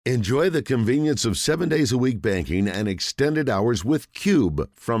Enjoy the convenience of 7 days a week banking and extended hours with Cube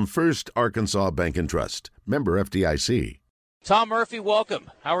from First Arkansas Bank and Trust. Member FDIC. Tom Murphy, welcome.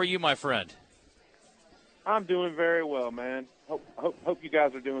 How are you, my friend? I'm doing very well, man. Hope you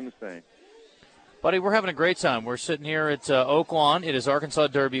guys are doing the same. Buddy, we're having a great time. We're sitting here at Oaklawn. It is Arkansas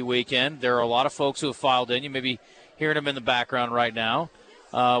Derby weekend. There are a lot of folks who have filed in. You may be hearing them in the background right now.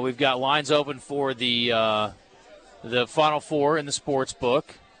 We've got lines open for the Final Four in the sports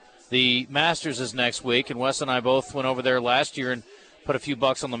book. The Masters is next week, and Wes and I both went over there last year and put a few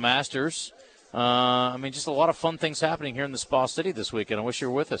bucks on the Masters. Just a lot of fun things happening here in the Spa City this weekend. I wish you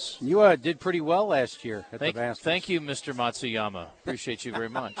were with us. You did pretty well last year at the Masters. Thank you, Mr. Matsuyama. Appreciate you very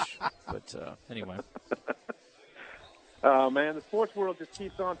much. But anyway. Man, the sports world just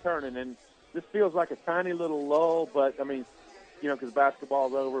keeps on turning, and this feels like a tiny little lull, but, because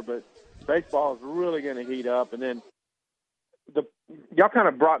basketball's over, but baseball is really going to heat up, and then y'all kind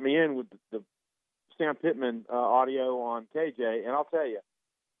of brought me in with the Sam Pittman audio on KJ, and I'll tell you,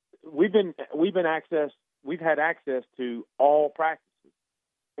 we've had access to all practices,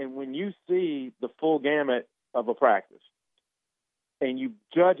 and when you see the full gamut of a practice, and you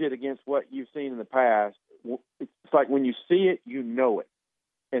judge it against what you've seen in the past, it's like when you see it, you know it.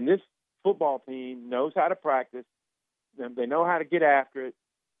 And this football team knows how to practice. They know how to get after it.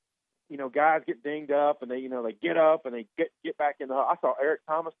 Guys get dinged up, and they get up and they get back in the. I saw Eric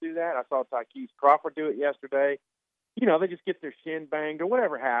Thomas do that. I saw Tyquise Crawford do it yesterday. They just get their shin banged or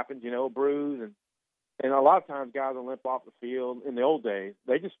whatever happens, bruise, and a lot of times guys will limp off the field. In the old days,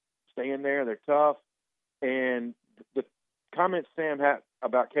 they just stay in there. They're tough. And the comment Sam had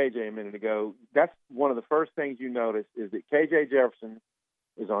about KJ a minute ago, that's one of the first things you notice is that KJ Jefferson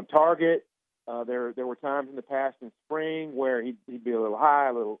is on target. There were times in the past in spring where he'd be a little high,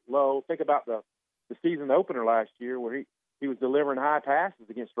 a little low. Think about the season opener last year where he was delivering high passes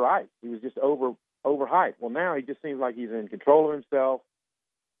against Rice. He was just overhyped. Well, now he just seems like he's in control of himself.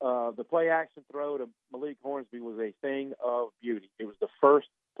 The play action throw to Malik Hornsby was a thing of beauty. It was the first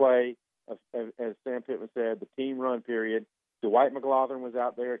play, as Sam Pittman said, the team run period. Dwight McLaughlin was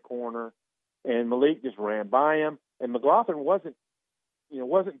out there at corner, and Malik just ran by him. And McLaughlin wasn't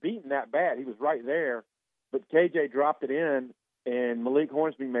beaten that bad. He was right there, but KJ dropped it in, and Malik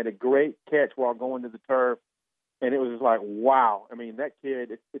Hornsby made a great catch while going to the turf, and it was just like, wow. That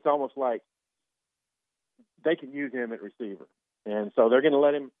kid, it's almost like they can use him at receiver. And so they're going to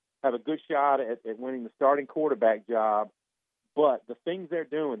let him have a good shot at winning the starting quarterback job. But the things they're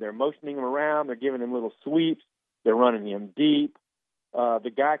doing, they're motioning him around, they're giving him little sweeps, they're running him deep.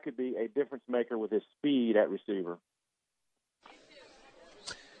 The guy could be a difference maker with his speed at receiver.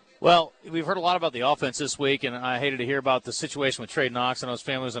 Well, we've heard a lot about the offense this week, and I hated to hear about the situation with Trey Knox. I know his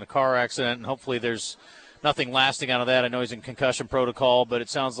family was in a car accident, and hopefully there's nothing lasting out of that. I know he's in concussion protocol, but it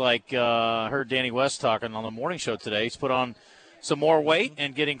sounds like I heard Danny West talking on the morning show today. He's put on some more weight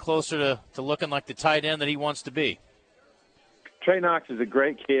and getting closer to looking like the tight end that he wants to be. Trey Knox is a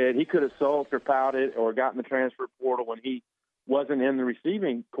great kid. He could have sulked or pouted or gotten the transfer portal when he wasn't in the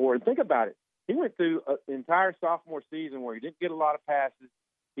receiving corps. And think about it. He went through an entire sophomore season where he didn't get a lot of passes.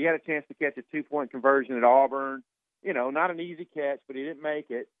 He had a chance to catch a 2-point conversion at Auburn. Not an easy catch, but he didn't make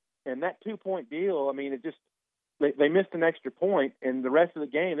it. And that 2-point deal, it just they missed an extra point, and the rest of the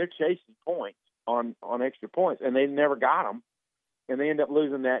game they're chasing points on extra points, and they never got them, and they end up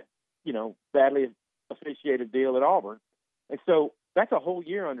losing that badly officiated deal at Auburn. And so that's a whole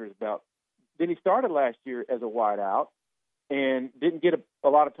year under his belt. Then he started last year as a wideout and didn't get a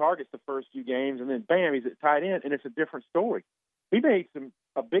lot of targets the first few games, and then bam, he's at tight end, and it's a different story. He made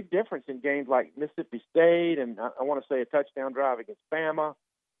a big difference in games like Mississippi State, and I want to say a touchdown drive against Bama.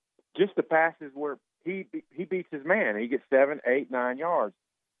 Just the passes where he beats his man. He gets 7, 8, 9 yards.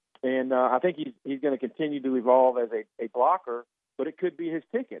 And I think he's going to continue to evolve as a blocker, but it could be his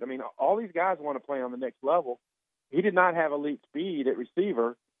ticket. All these guys want to play on the next level. He did not have elite speed at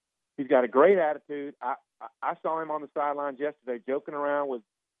receiver. He's got a great attitude. I saw him on the sidelines yesterday joking around with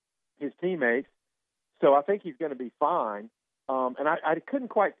his teammates. So I think he's going to be fine. And I couldn't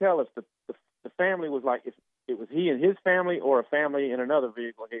quite tell if the family was like, if it was he and his family or a family in another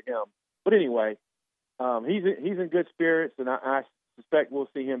vehicle hit him. But anyway, he's in good spirits, and I suspect we'll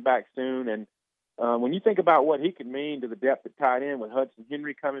see him back soon. And when you think about what he could mean to the depth at tight end with Hudson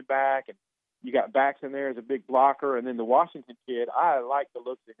Henry coming back, and you got backs in there as a big blocker, and then the Washington kid, I like the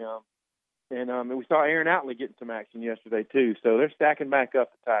looks of him. And we saw Aaron Outley getting some action yesterday too. So they're stacking back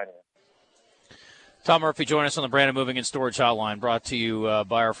up the tight end. Tom Murphy joining us on the Brandon Moving and Storage Hotline, brought to you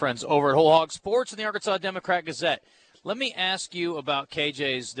by our friends over at Whole Hog Sports and the Arkansas Democrat-Gazette. Let me ask you about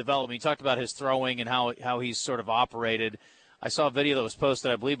KJ's development. You talked about his throwing and how he's sort of operated. I saw a video that was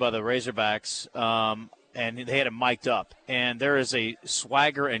posted, I believe, by the Razorbacks, and they had him mic'd up. And there is a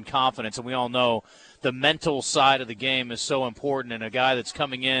swagger and confidence, and we all know the mental side of the game is so important. And a guy that's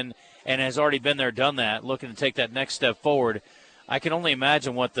coming in and has already been there, done that, looking to take that next step forward, I can only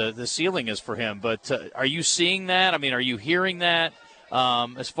imagine what the ceiling is for him. But are you seeing that? I mean, are you hearing that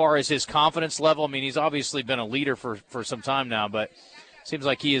as far as his confidence level? I mean, he's obviously been a leader for some time now, but it seems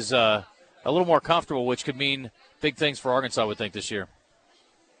like he is a little more comfortable, which could mean big things for Arkansas, I would think, this year.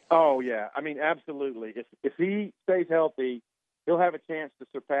 Oh, yeah. I mean, absolutely. If he stays healthy, he'll have a chance to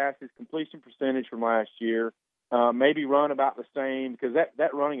surpass his completion percentage from last year, maybe run about the same, because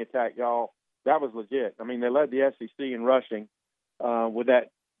that running attack, y'all, that was legit. I mean, they led the SEC in rushing with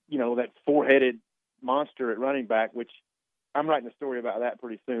that four-headed monster at running back, which I'm writing a story about that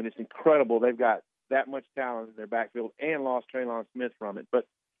pretty soon. It's incredible. They've got that much talent in their backfield and lost Traylon Smith from it. But,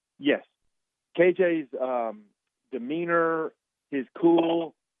 yes, KJ's demeanor, his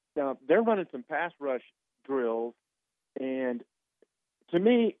cool. They're running some pass rush drills, and to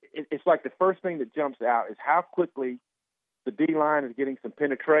me, it's like the first thing that jumps out is how quickly the D-line is getting some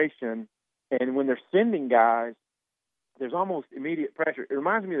penetration, and when they're sending guys, there's almost immediate pressure. It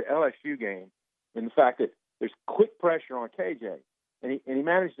reminds me of the LSU game in the fact that there's quick pressure on KJ, and he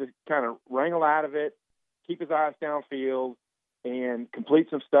managed to kind of wrangle out of it, keep his eyes downfield, and complete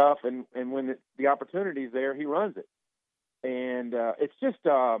some stuff, and when the opportunity is there, he runs it. And it's just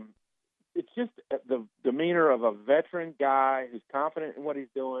the demeanor of a veteran guy who's confident in what he's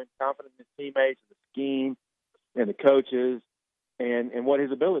doing, confident in his teammates, the scheme, and the coaches, and what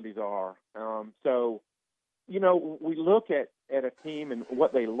his abilities are. So, we look at a team and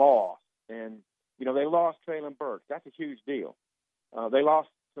what they lost, and they lost Traylon Burks. That's a huge deal. They lost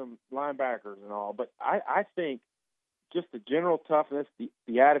some linebackers and all, but I think just the general toughness,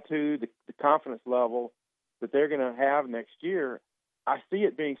 the attitude, the confidence level that they're going to have next year, I see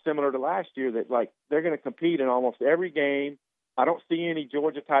it being similar to last year, that like they're going to compete in almost every game. I don't see any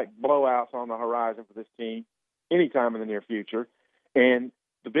Georgia-type blowouts on the horizon for this team anytime in the near future. And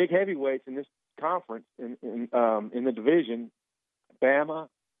the big heavyweights in this conference, in the division, Bama,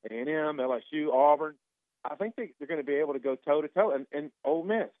 A&M, LSU, Auburn, I think they're going to be able to go toe-to-toe. And Ole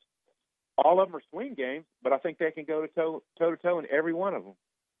Miss, all of them are swing games, but I think they can go toe-to-toe in every one of them.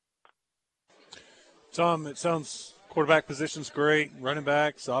 Tom, it sounds quarterback position's great, running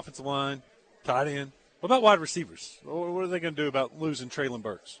backs, offensive line, tight end. What about wide receivers? What are they going to do about losing Traylon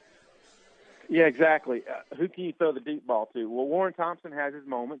Burks? Yeah, exactly. Who can you throw the deep ball to? Well, Warren Thompson has his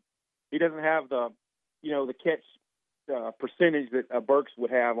moment. He doesn't have the catch percentage that Burks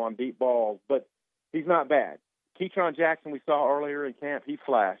would have on deep balls, but he's not bad. Ketron Jackson, we saw earlier in camp, he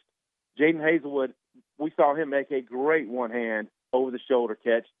flashed. Jaden Hazelwood, we saw him make a great one-hand over-the-shoulder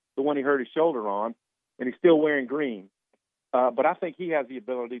catch, the one he hurt his shoulder on, and he's still wearing green. But I think he has the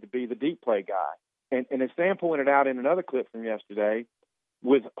ability to be the deep play guy. And as Sam pointed out in another clip from yesterday,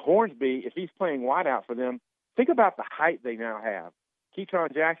 with Hornsby, if he's playing wideout for them, think about the height they now have.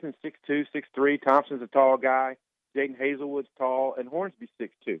 Ketron Jackson's 6'2", 6'3", Thompson's a tall guy, Jaden Hazelwood's tall, and Hornsby's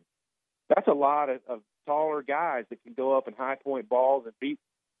 6'2". That's a lot of taller guys that can go up and high point balls and beat,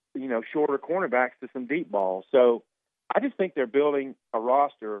 shorter cornerbacks to some deep balls. So I just think they're building a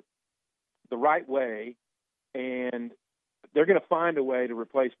roster the right way, and they're going to find a way to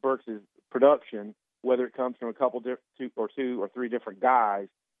replace Burks' production, whether it comes from a couple two or three different guys.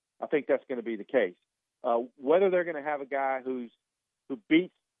 I think that's going to be the case. Whether they're going to have a guy who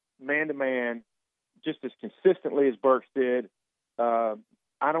beats man-to-man just as consistently as Burks did, I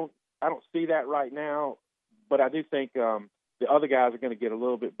don't see that right now, but I do think the other guys are going to get a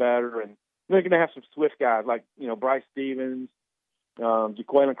little bit better, and they're going to have some swift guys like Bryce Stevens,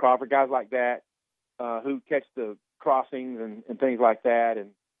 Jaquaylin Crawford, guys like that who catch the crossings and things like that,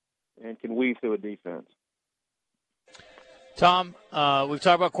 and can weave through a defense. Tom, we've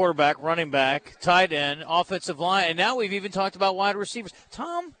talked about quarterback, running back, tight end, offensive line, and now we've even talked about wide receivers.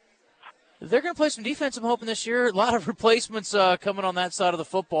 Tom, they're going to play some defense, I'm hoping, this year. A lot of replacements coming on that side of the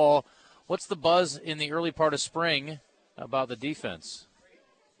football. What's the buzz in the early part of spring about the defense?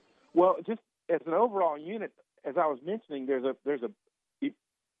 Well, just as an overall unit, as I was mentioning, there's a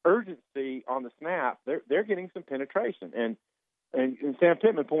urgency on the snap. They're getting some penetration, and Sam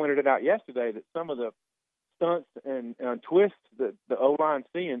Pittman pointed it out yesterday that some of the stunts and twists that the O-line's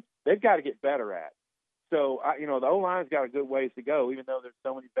seeing, they've got to get better at. So, the O-line's got a good ways to go, even though there's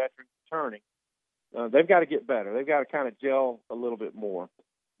so many veterans returning. They've got to get better. They've got to kind of gel a little bit more.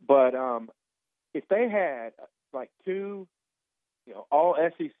 But if they had, like, two, all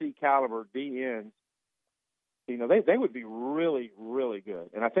SEC caliber DNs, they would be really, really good.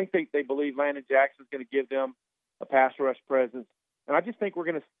 And I think they believe Landon Jackson's going to give them a pass rush presence. And I just think we're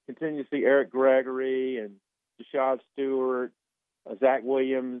going to continue to see Eric Gregory and Rashad Stewart, Zach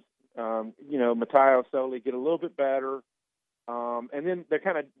Williams, Matayo Soli get a little bit better. And then they're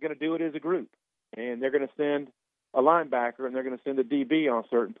kind of going to do it as a group. And they're going to send a linebacker and they're going to send a DB on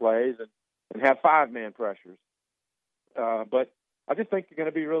certain plays and have 5-man pressures. But I just think they're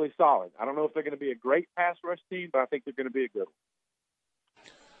going to be really solid. I don't know if they're going to be a great pass rush team, but I think they're going to be a good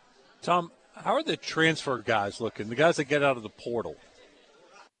one. Tom, how are the transfer guys looking, the guys that get out of the portal?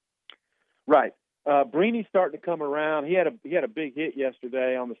 Right. Breeny's starting to come around. He had a big hit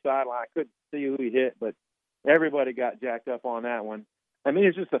yesterday on the sideline. I couldn't see who he hit, but everybody got jacked up on that one. I mean,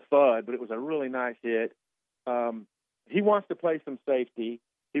 it's just a thud, but it was a really nice hit. He wants to play some safety.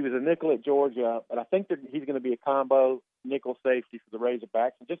 He was a nickel at Georgia, but I think that he's going to be a combo nickel safety for the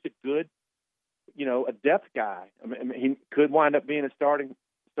Razorbacks, and just a good, a depth guy. I mean, he could wind up being a starting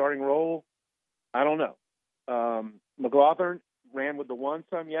role. I don't know. McLaughlin ran with the one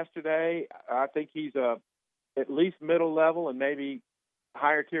some yesterday. I think he's at least middle level and maybe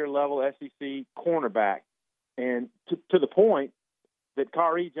higher tier level SEC cornerback. And to the point that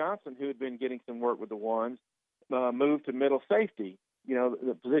Kari Johnson, who had been getting some work with the ones, moved to middle safety,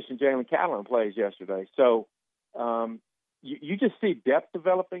 the position Jalen Catalon plays yesterday. So you just see depth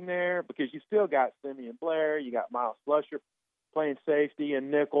developing there because you still got Simeon Blair, you got Miles Flusher playing safety and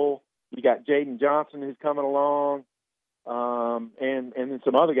nickel, you got Jaden Johnson who's coming along, and then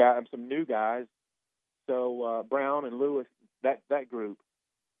some other guys, some new guys. So Brown and Lewis, that group.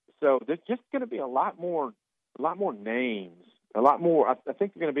 So there's just going to be a lot more names, a lot more. I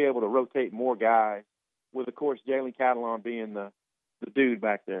think they're going to be able to rotate more guys, with of course Jalen Catalon being the dude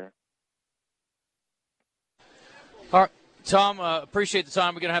back there. All right, Tom, appreciate the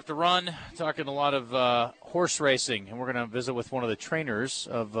time. We're going to have to run, talking a lot of horse racing, and we're going to visit with one of the trainers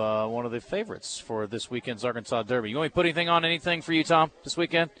of one of the favorites for this weekend's Arkansas Derby. You want me to put anything for you, Tom, this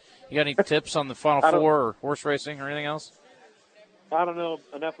weekend? You got any tips on the Final Four or horse racing or anything else? I don't know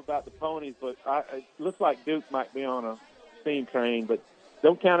enough about the ponies, but it looks like Duke might be on a steam train, but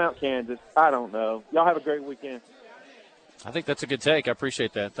don't count out Kansas. I don't know. Y'all have a great weekend. I think that's a good take. I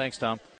appreciate that. Thanks, Tom.